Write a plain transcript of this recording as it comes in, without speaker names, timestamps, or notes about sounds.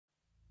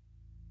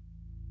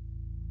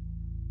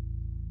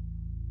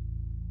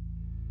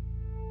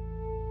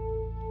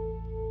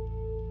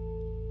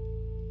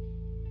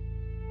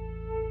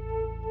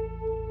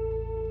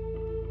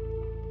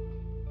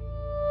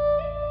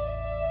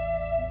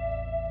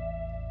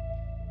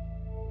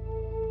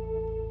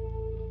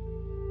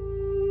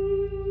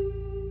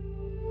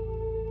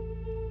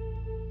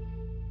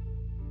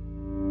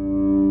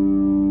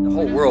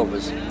whole world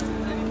was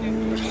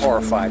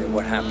horrified at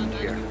what happened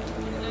here.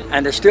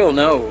 And there's still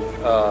no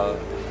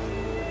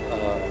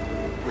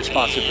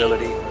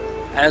responsibility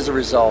as a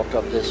result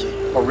of this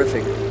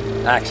horrific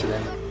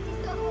accident.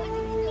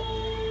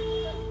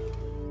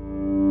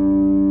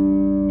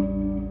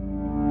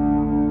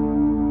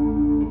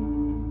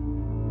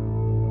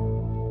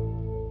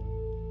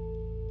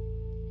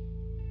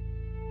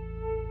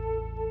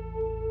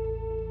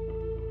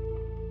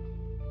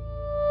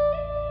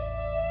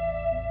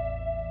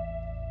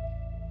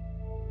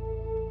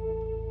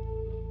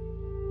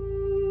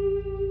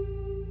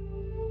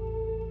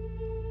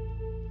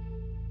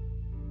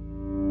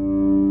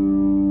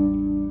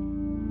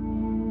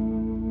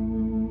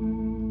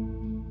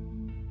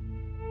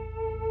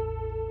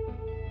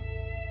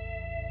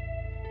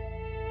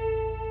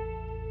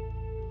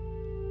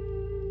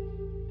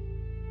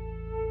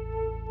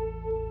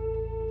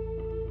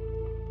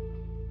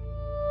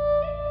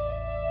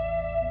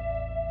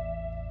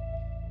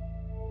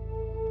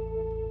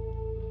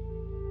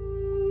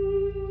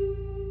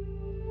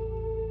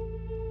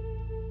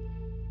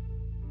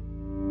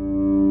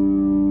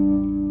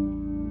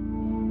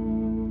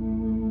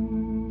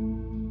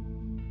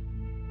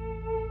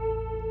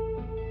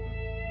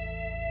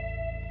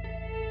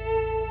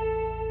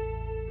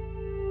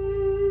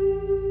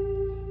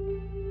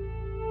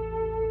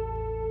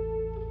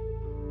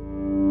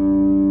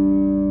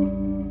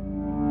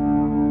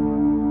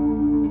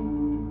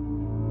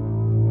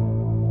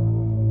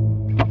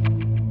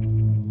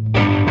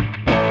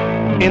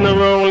 In a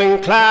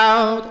rolling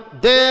cloud,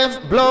 death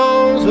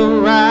blows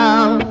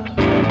around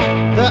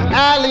the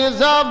alleys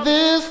of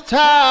this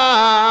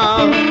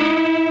town.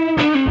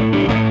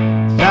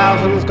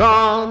 Thousands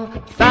gone,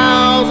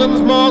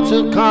 thousands more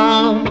to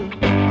come.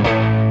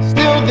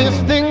 Still this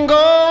thing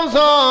goes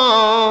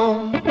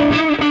on.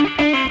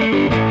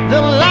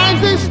 The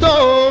lives they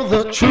stole,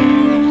 the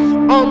truth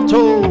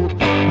untold,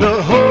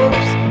 the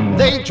hopes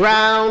they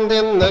drowned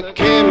in the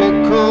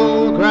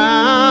chemical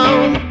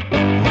ground.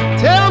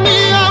 Tell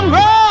me I'm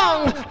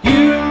wrong,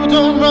 you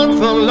don't run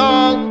for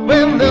long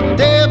when the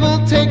devil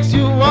takes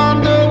you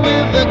under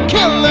with a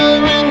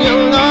killer in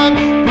your lung.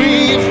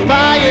 Breathe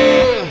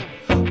fire,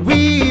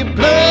 we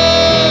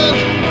blood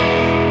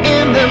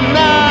in the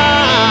night.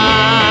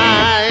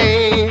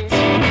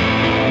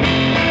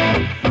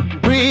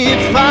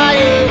 Breathe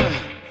fire,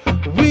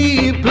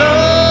 we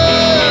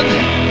blood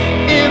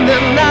in the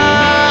night.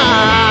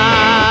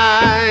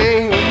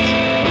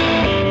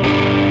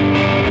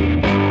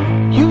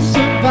 You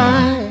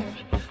survive,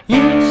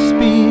 you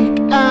speak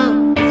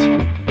out,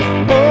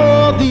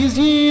 all these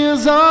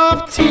years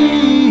of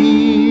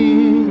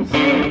tears.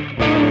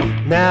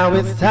 Now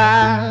it's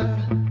time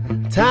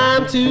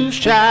to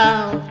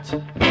shout,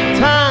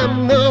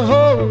 time the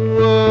whole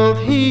world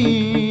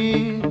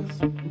hears.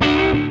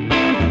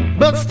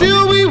 But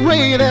still we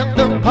wait at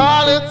the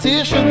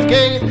politician's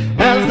gate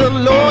as the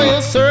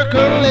lawyers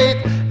circulate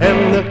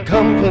and the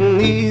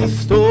companies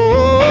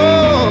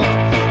store.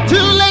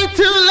 Too late,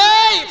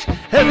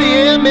 as the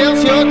air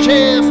melts your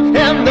chest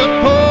and the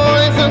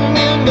poison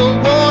in the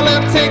water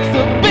takes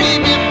the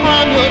baby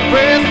from your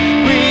breast.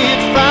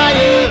 Breathe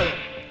fire,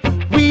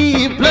 we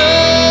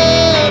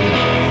blood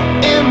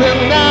in the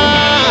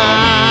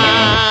night.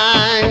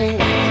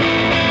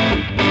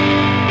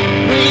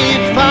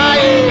 Breathe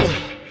fire,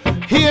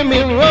 hear me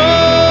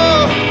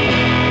roar.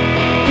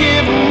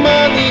 Give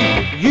money,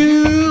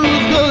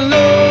 use the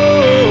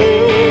law.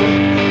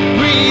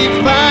 Breathe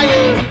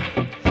fire,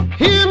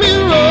 hear me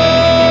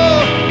roar.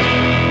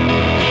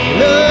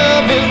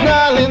 Love is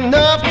not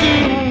enough to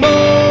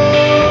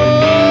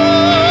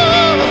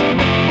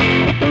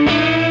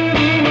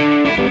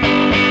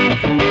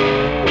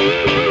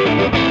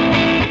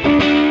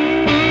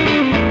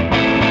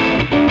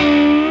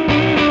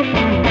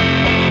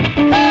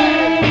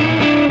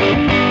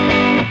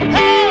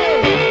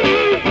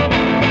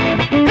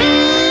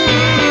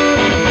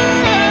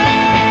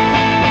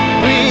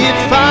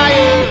Breathe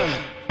fire,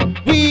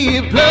 we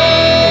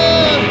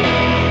blood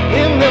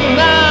in the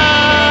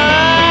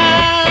night,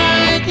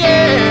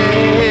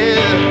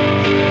 yeah.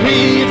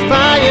 Breathe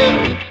fire,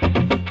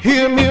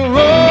 hear me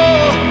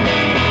roar.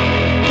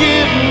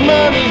 Give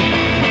money,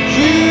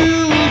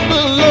 use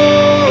the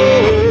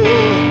law.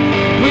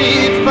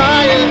 Breathe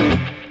fire,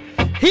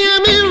 hear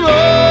me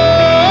roar.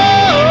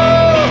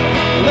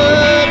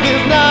 Love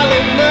is not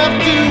enough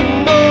to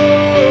know.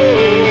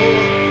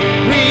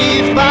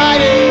 Breathe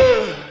fire.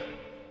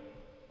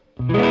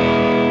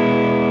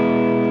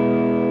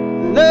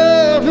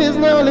 Love is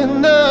not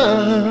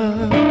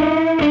enough.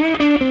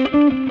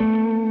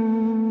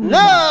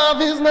 Love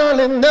is not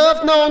enough.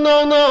 No,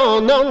 no, no,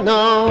 no,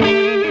 no.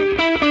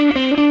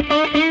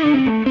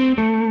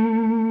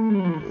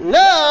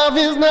 Love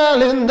is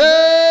not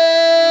enough.